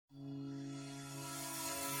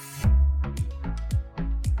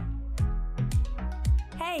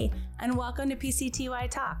and welcome to PCTY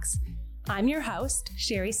Talks. I'm your host,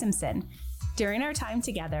 Sherry Simpson. During our time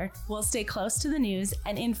together, we'll stay close to the news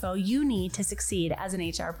and info you need to succeed as an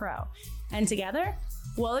HR pro. And together,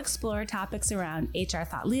 we'll explore topics around HR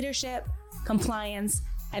thought leadership, compliance,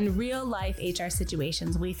 and real-life HR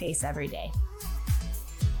situations we face every day.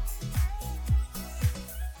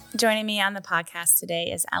 Joining me on the podcast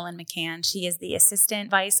today is Ellen McCann. She is the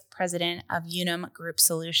Assistant Vice President of Unum Group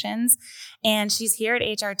Solutions, and she's here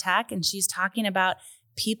at HR Tech, and she's talking about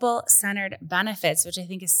people-centered benefits, which I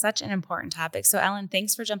think is such an important topic. So Ellen,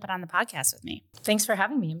 thanks for jumping on the podcast with me. Thanks for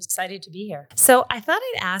having me. I'm excited to be here. So I thought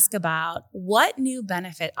I'd ask about what new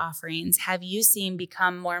benefit offerings have you seen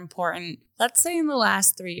become more important, let's say in the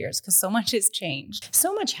last 3 years, because so much has changed.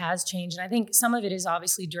 So much has changed. And I think some of it is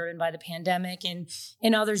obviously driven by the pandemic and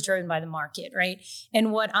others driven by the market, right?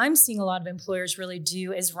 And what I'm seeing a lot of employers really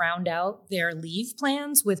do is round out their leave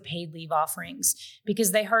plans with paid leave offerings,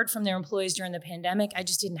 because they heard from their employees during the pandemic, I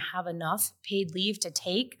just didn't have enough paid leave to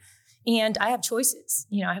take. And I have choices.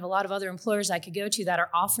 I have a lot of other employers I could go to that are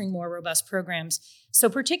offering more robust programs. So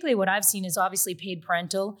particularly what I've seen is obviously paid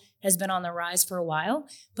parental has been on the rise for a while,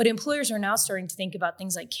 but employers are now starting to think about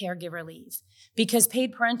things like caregiver leave, because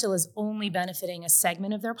paid parental is only benefiting a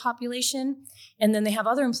segment of their population. And then they have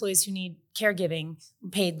other employees who need caregiving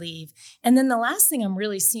paid leave. And then the last thing I'm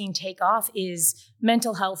really seeing take off is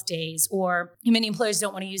mental health days, or many employers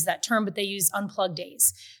don't want to use that term, but they use unplugged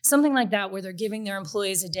days, something like that, where they're giving their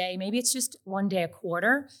employees a day. Maybe it's just one day a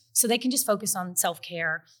quarter, so they can just focus on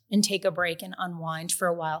self-care and take a break and unwind for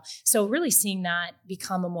a while. So really seeing that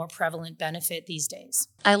become a more prevalent benefit these days.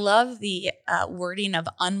 I love the wording of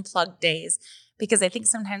unplugged days, because I think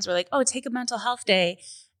sometimes we're like, oh, take a mental health day,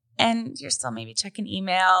 and you're still maybe checking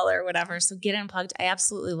email or whatever. So get unplugged. I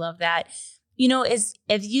absolutely love that.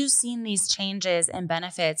 Have you seen these changes in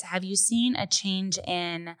benefits? Have you seen a change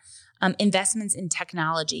in investments in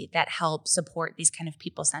technology that help support these kind of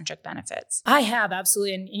people-centric benefits? I have,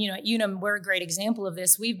 absolutely. And, at Unum, we're a great example of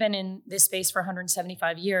this. We've been in this space for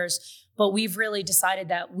 175 years, but we've really decided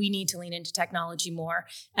that we need to lean into technology more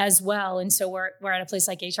as well. And so we're at a place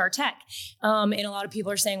like HR Tech. And a lot of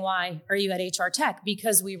people are saying, why are you at HR Tech?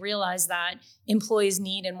 Because we realize that employees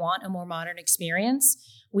need and want a more modern experience.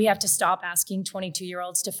 We have to stop asking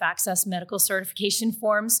 22-year-olds to fax us medical certification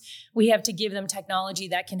forms. We have to give them technology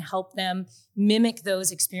that can help them mimic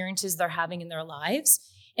those experiences they're having in their lives.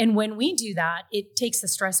 And when we do that, it takes the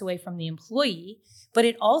stress away from the employee, but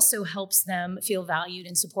it also helps them feel valued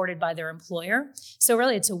and supported by their employer. So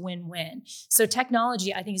really, it's a win-win. So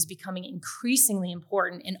technology, I think, is becoming increasingly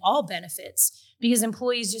important in all benefits, because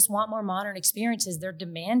employees just want more modern experiences. They're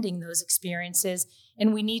demanding those experiences,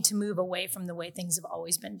 and we need to move away from the way things have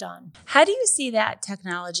always been done. How do you see that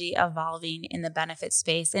technology evolving in the benefit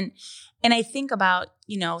space? And I think about,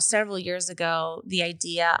 several years ago, the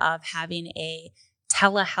idea of having a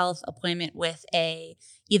telehealth appointment with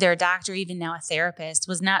either a doctor, even now a therapist,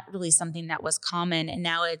 was not really something that was common, and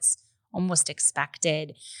now it's almost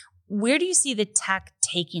expected. Where do you see the tech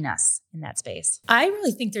taking us in that space? I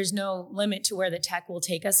really think there's no limit to where the tech will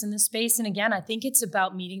take us in this space. And again, I think it's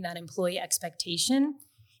about meeting that employee expectation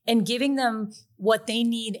and giving them what they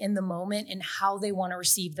need in the moment and how they want to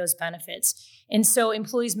receive those benefits. And so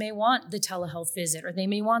employees may want the telehealth visit, or they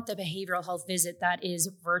may want the behavioral health visit that is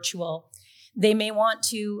virtual. They may want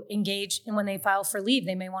to engage, and when they file for leave,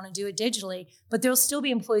 they may want to do it digitally, but there'll still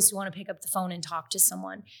be employees who want to pick up the phone and talk to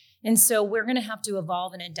someone. And so we're going to have to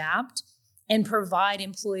evolve and adapt and provide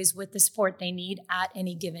employees with the support they need at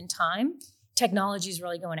any given time. Technology is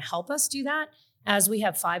really going to help us do that. As we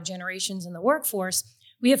have 5 generations in the workforce,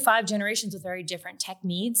 we have 5 generations with very different tech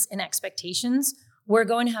needs and expectations. We're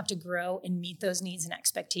going to have to grow and meet those needs and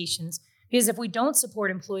expectations, because if we don't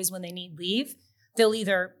support employees when they need leave, they'll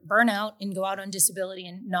either burn out and go out on disability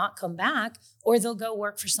and not come back, or they'll go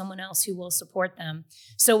work for someone else who will support them.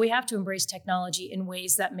 So we have to embrace technology in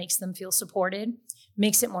ways that makes them feel supported,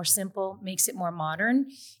 makes it more simple, makes it more modern,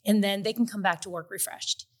 and then they can come back to work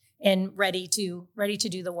refreshed and ready to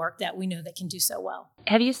do the work that we know they can do so well.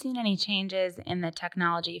 Have you seen any changes in the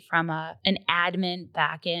technology from an admin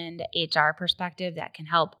back-end HR perspective that can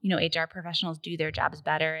help, HR professionals do their jobs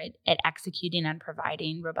better at executing and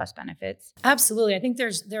providing robust benefits? Absolutely. I think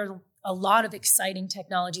there's a lot of exciting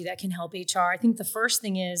technology that can help HR. I think the first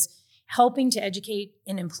thing is helping to educate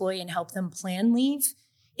an employee and help them plan leave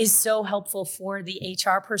is so helpful for the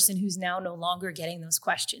HR person who's now no longer getting those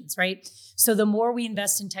questions, right? So the more we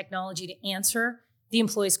invest in technology to answer the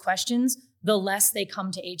employee's questions, the less they come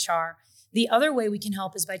to HR. The other way we can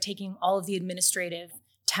help is by taking all of the administrative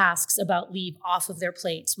tasks about leave off of their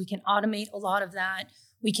plates. We can automate a lot of that.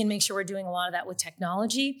 We can make sure we're doing a lot of that with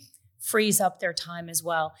technology. frees up their time as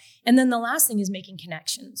well. And then the last thing is making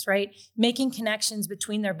connections, right? Making connections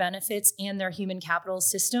between their benefits and their human capital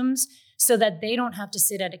systems so that they don't have to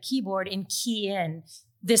sit at a keyboard and key in,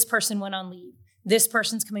 this person went on leave, this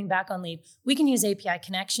person's coming back on leave. We can use API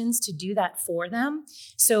connections to do that for them.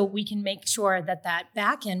 So we can make sure that that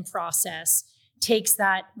back-end process takes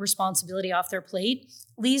that responsibility off their plate,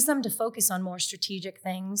 leaves them to focus on more strategic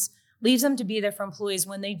things, leaves them to be there for employees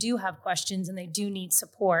when they do have questions and they do need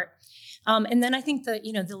support. And then I think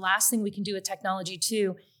the last thing we can do with technology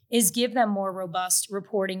too is give them more robust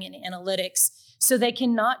reporting and analytics so they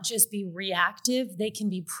can not just be reactive, they can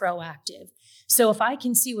be proactive. So if I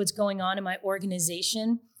can see what's going on in my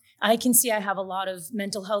organization, I can see I have a lot of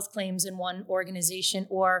mental health claims in one organization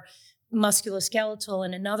or musculoskeletal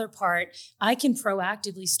in another part, I can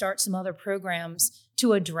proactively start some other programs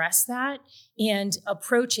to address that and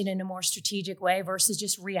approach it in a more strategic way versus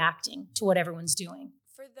just reacting to what everyone's doing.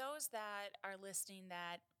 For those that are listening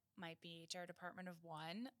that might be HR department of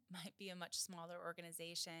one, might be a much smaller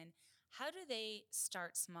organization, how do they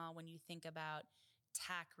start small when you think about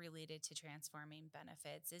tech related to transforming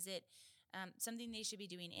benefits? Is it something they should be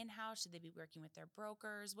doing in-house? Should they be working with their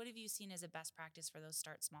brokers? What have you seen as a best practice for those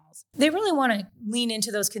start smalls? They really want to lean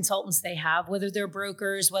into those consultants they have, whether they're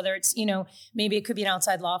brokers, whether it's, maybe it could be an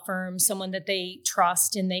outside law firm, someone that they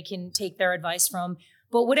trust and they can take their advice from.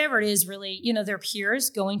 But whatever it is, really, their peers,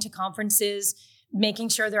 going to conferences, making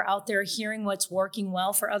sure they're out there hearing what's working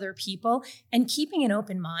well for other people and keeping an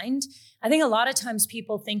open mind. I think a lot of times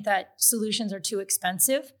people think that solutions are too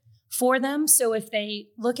expensive for them. So if they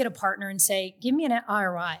look at a partner and say, give me an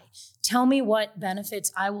ROI, tell me what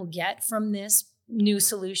benefits I will get from this new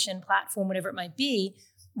solution, platform, whatever it might be,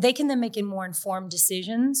 they can then make more informed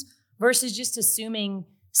decisions versus just assuming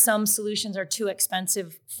some solutions are too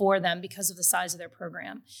expensive for them because of the size of their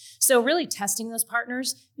program. So really testing those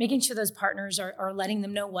partners, making sure those partners are letting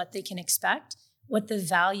them know what they can expect, what the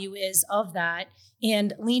value is of that,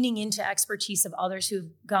 and leaning into expertise of others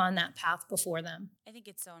who've gone that path before them. I think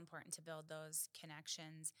it's so important to build those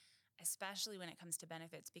connections, especially when it comes to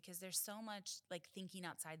benefits, because there's so much like thinking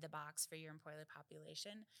outside the box for your employee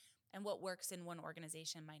population, and what works in one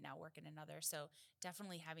organization might not work in another. So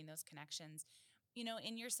definitely having those connections.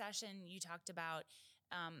 In your session, you talked about,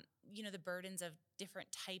 the burdens of different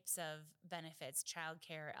types of benefits,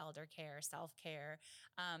 childcare, elder care, self-care,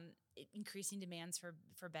 increasing demands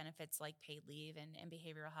for benefits like paid leave and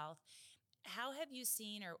behavioral health. How have you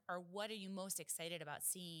seen or what are you most excited about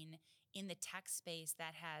seeing in the tech space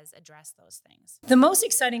that has addressed those things? The most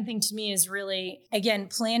exciting thing to me is really, again,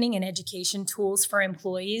 planning and education tools for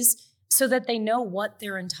employees so that they know what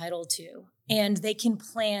they're entitled to and they can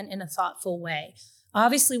plan in a thoughtful way.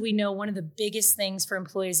 Obviously, we know one of the biggest things for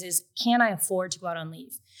employees is, can I afford to go out on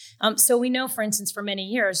leave? So we know, for instance, for many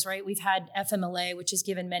years, right, we've had FMLA, which has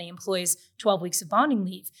given many employees 12 weeks of bonding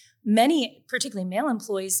leave. Many, particularly male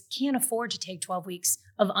employees, can't afford to take 12 weeks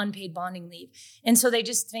of unpaid bonding leave. And so they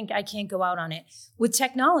just think, I can't go out on it. With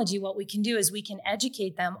technology, what we can do is we can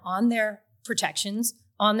educate them on their protections,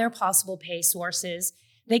 on their possible pay sources.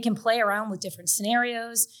 They can play around with different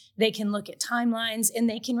scenarios. They can look at timelines, and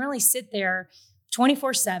they can really sit there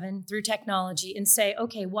 24/7 through technology and say,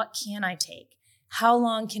 okay, what can I take? How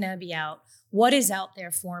long can I be out? What is out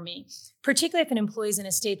there for me? Particularly if an employee is in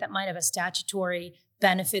a state that might have a statutory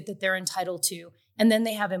benefit that they're entitled to, and then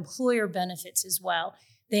they have employer benefits as well.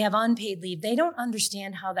 They have unpaid leave. They don't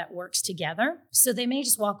understand how that works together, so they may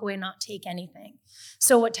just walk away and not take anything.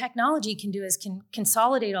 So what technology can do is can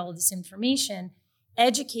consolidate all of this information,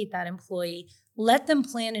 educate that employee, let them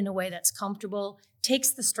plan in a way that's comfortable,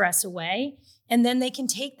 takes the stress away, and then they can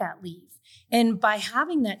take that leave. And by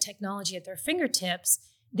having that technology at their fingertips,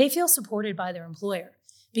 they feel supported by their employer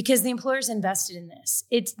because the employer's invested in this.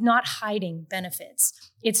 It's not hiding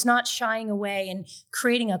benefits. It's not shying away and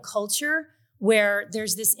creating a culture where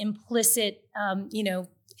there's this implicit,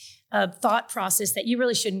 thought process that you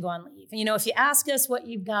really shouldn't go on leave. If you ask us what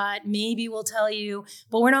you've got, maybe we'll tell you,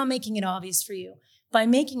 but we're not making it obvious for you. By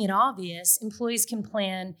making it obvious, employees can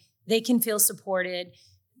plan, they can feel supported,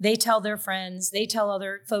 they tell their friends, they tell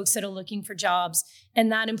other folks that are looking for jobs,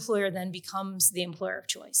 and that employer then becomes the employer of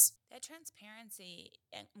choice. That transparency,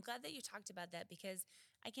 and I'm glad that you talked about that because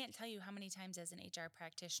I can't tell you how many times as an HR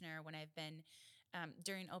practitioner when I've been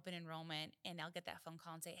during open enrollment and I'll get that phone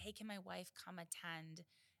call and say, hey, can my wife come attend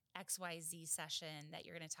XYZ session that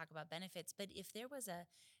you're going to talk about benefits? But if there was a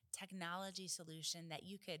technology solution that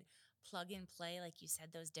you could plug and play, like you said,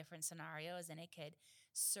 those different scenarios, and it could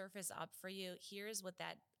surface up for you, here's what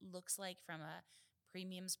that looks like from a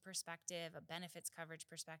premiums perspective, a benefits coverage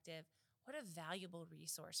perspective. what a valuable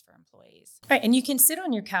resource for employees. Right. And you can sit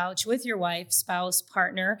on your couch with your wife, spouse,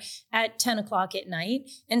 partner at 10 o'clock at night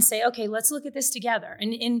and say, okay, let's look at this together.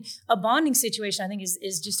 And in a bonding situation, I think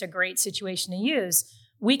is just a great situation to use.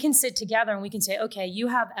 We can sit together and we can say, okay, you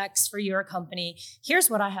have X for your company. Here's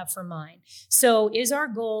what I have for mine. So is our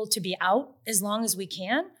goal to be out as long as we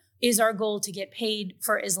can? Is our goal to get paid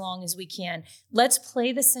for as long as we can? Let's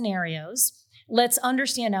play the scenarios. Let's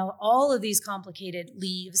understand how all of these complicated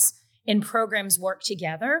leaves and programs work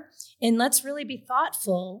together. And let's really be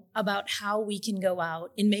thoughtful about how we can go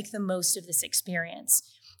out and make the most of this experience.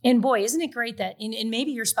 And boy, isn't it great that, and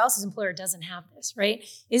maybe your spouse's employer doesn't have this, right?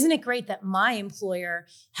 Isn't it great that my employer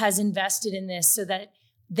has invested in this so that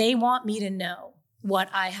they want me to know what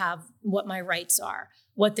I have, what my rights are,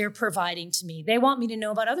 what they're providing to me. They want me to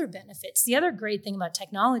know about other benefits. The other great thing about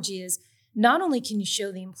technology is not only can you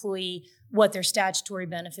show the employee what their statutory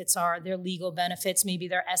benefits are, their legal benefits, maybe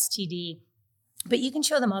their STD, but you can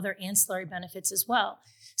show them other ancillary benefits as well.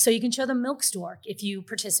 So you can show them Milk Stork if you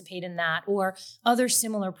participate in that, or other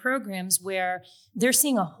similar programs where they're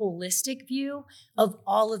seeing a holistic view of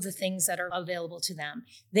all of the things that are available to them.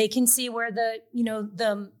 They can see where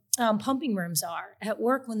the pumping rooms are at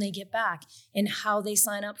work when they get back and how they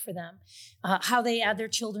sign up for them, how they add their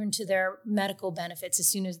children to their medical benefits as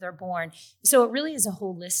soon as they're born. So it really is a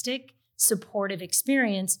holistic, supportive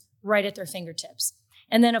experience right at their fingertips.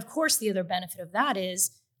 And then, of course, the other benefit of that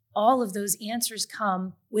is all of those answers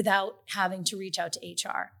come without having to reach out to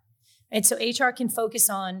HR. And so HR can focus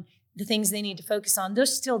on the things they need to focus on. They're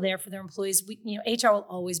still there for their employees. HR will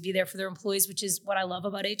always be there for their employees, which is what I love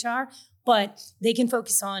about HR, but they can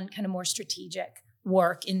focus on kind of more strategic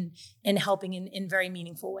work and helping in very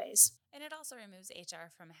meaningful ways. And it also removes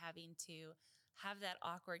HR from having to have that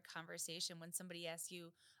awkward conversation when somebody asks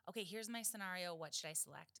you, okay, here's my scenario, what should I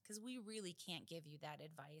select? Because we really can't give you that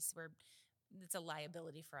advice. It's a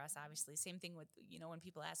liability for us, obviously. Same thing with, when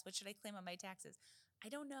people ask, what should I claim on my taxes? I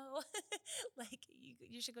don't know.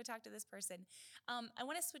 You should go talk to this person. I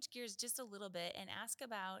want to switch gears just a little bit and ask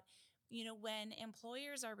about, when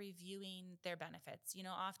employers are reviewing their benefits.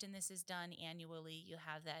 Often this is done annually. You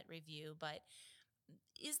have that review, but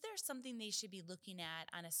is there something they should be looking at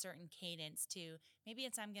on a certain cadence to, maybe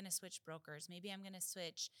it's I'm going to switch brokers, maybe I'm going to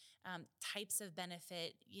switch types of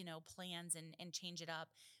benefit, plans and change it up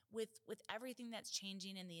with everything that's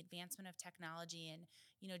changing in the advancement of technology and,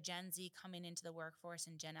 Gen Z coming into the workforce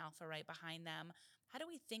and Gen Alpha right behind them. How do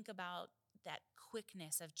we think about that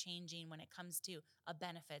quickness of changing when it comes to a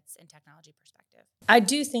benefits and technology perspective? I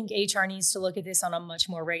do think HR needs to look at this on a much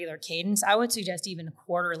more regular cadence. I would suggest even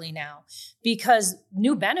quarterly now, because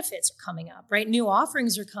new benefits are coming up, right? New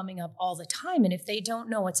offerings are coming up all the time. And if they don't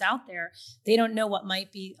know what's out there, they don't know what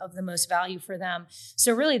might be of the most value for them.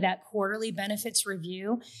 So really that quarterly benefits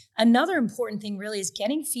review. Another important thing really is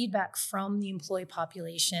getting feedback from the employee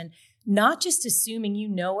population, not just assuming you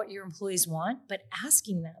know what your employees want, but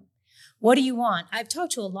asking them. What do you want? I've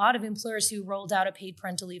talked to a lot of employers who rolled out a paid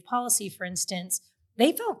parental leave policy, for instance.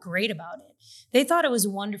 They felt great about it. They thought it was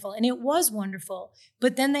wonderful, and it was wonderful.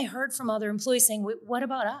 But then they heard from other employees saying, what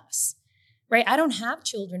about us? Right? I don't have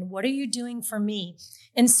children. What are you doing for me?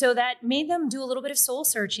 And so that made them do a little bit of soul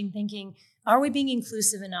searching, thinking, are we being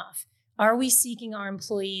inclusive enough? Are we seeking our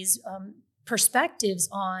employees' perspectives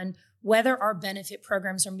on whether our benefit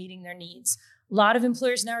programs are meeting their needs? A lot of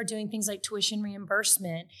employers now are doing things like tuition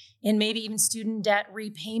reimbursement and maybe even student debt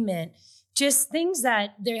repayment, just things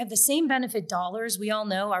that they have the same benefit dollars. We all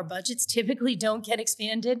know our budgets typically don't get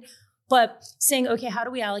expanded, but saying, okay, how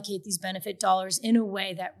do we allocate these benefit dollars in a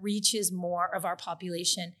way that reaches more of our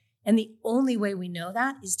population? And the only way we know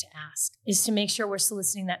that is to ask, is to make sure we're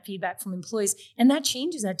soliciting that feedback from employees. And that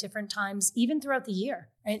changes at different times, even throughout the year,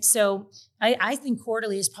 right? So I think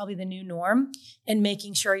quarterly is probably the new norm, and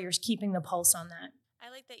making sure you're keeping the pulse on that.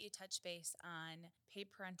 I like that you touch base on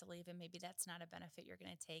paid parental leave, and maybe that's not a benefit you're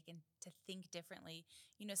going to take, and to think differently.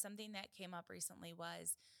 Something that came up recently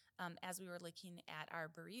was, as we were looking at our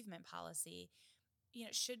bereavement policy,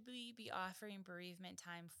 should we be offering bereavement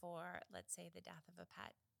time for, let's say, the death of a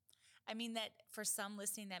pet? I mean, that for some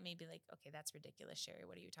listening, that may be like, okay, that's ridiculous, Sherry.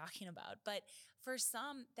 What are you talking about? But for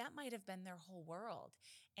some, that might have been their whole world.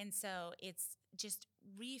 And so it's just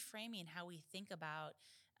reframing how we think about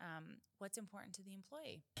what's important to the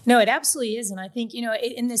employee. No, it absolutely is. And I think,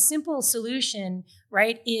 in the simple solution,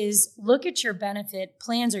 right, is look at your benefit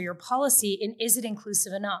plans or your policy, and is it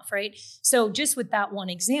inclusive enough, right? So just with that one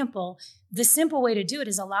example, the simple way to do it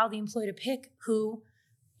is allow the employee to pick who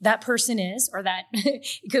that person is, or that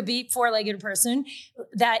it could be four-legged person,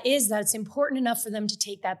 that's important enough for them to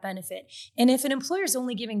take that benefit. And if an employer is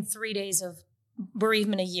only giving 3 days of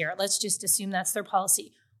bereavement a year. Let's just assume that's their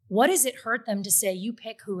policy. What does it hurt them to say, you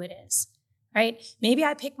pick who it is, right? Maybe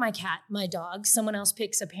I pick my cat, my dog, someone else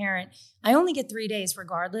picks a parent. I only get 3 days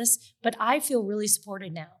regardless, but I feel really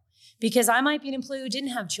supported now because I might be an employee who didn't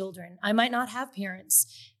have children. I might not have parents.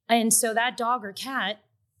 And so that dog or cat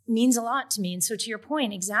means a lot to me. And so to your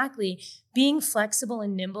point, exactly, being flexible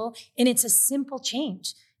and nimble, and it's a simple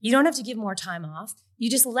change. You don't have to give more time off. You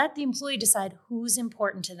just let the employee decide who's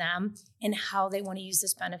important to them and how they want to use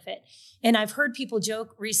this benefit. And I've heard people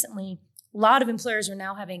joke recently, a lot of employers are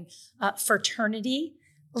now having fraternity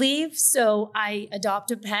leave. So I adopt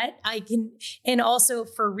a pet, and also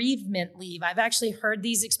bereavement leave. I've actually heard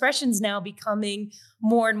these expressions now becoming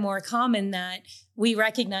more and more common, that we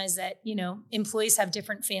recognize that, employees have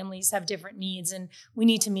different families, have different needs, and we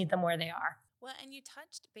need to meet them where they are. Well, and you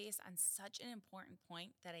touched base on such an important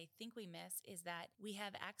point that I think we miss is that we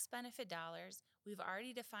have X benefit dollars. We've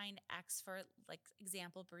already defined X for, like,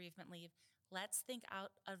 example, bereavement leave. Let's think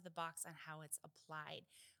out of the box on how it's applied.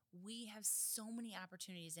 We have so many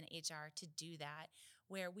opportunities in HR to do that,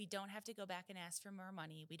 where we don't have to go back and ask for more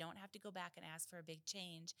money. We don't have to go back and ask for a big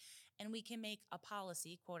change. And we can make a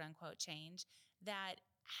policy, quote unquote, change that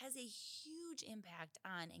has a huge impact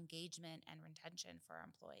on engagement and retention for our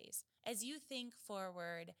employees. As you think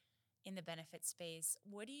forward in the benefit space,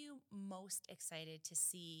 what are you most excited to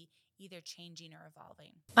see either changing or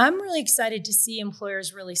evolving? I'm really excited to see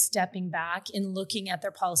employers really stepping back and looking at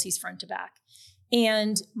their policies front to back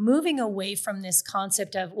and moving away from this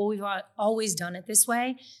concept of, well, we've always done it this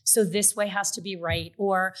way, so this way has to be right,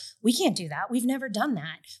 or we can't do that. We've never done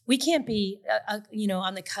that. We can't be,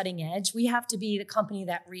 on the cutting edge. We have to be the company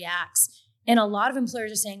that reacts. And a lot of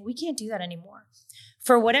employers are saying, we can't do that anymore.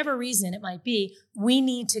 For whatever reason it might be, we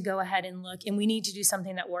need to go ahead and look, and we need to do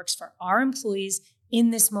something that works for our employees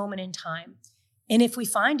in this moment in time. And if we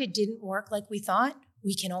find it didn't work like we thought,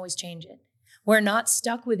 we can always change it. We're not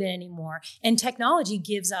stuck with it anymore. And technology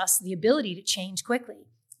gives us the ability to change quickly,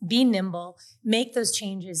 be nimble, make those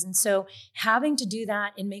changes. And so having to do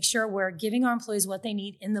that and make sure we're giving our employees what they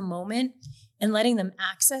need in the moment and letting them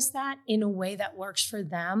access that in a way that works for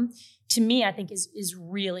them, to me, I think is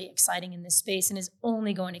really exciting in this space and is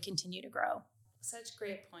only going to continue to grow. Such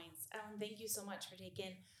great points. Ellen, thank you so much for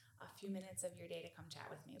taking a few minutes of your day to come chat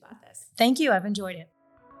with me about this. Thank you. I've enjoyed it.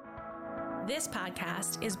 This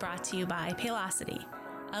podcast is brought to you by Paylocity,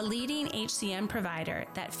 a leading HCM provider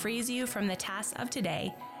that frees you from the tasks of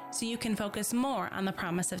today so you can focus more on the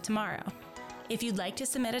promise of tomorrow. If you'd like to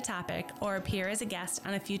submit a topic or appear as a guest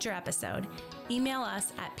on a future episode, email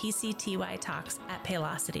us at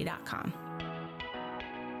pctytalks@paylocity.com.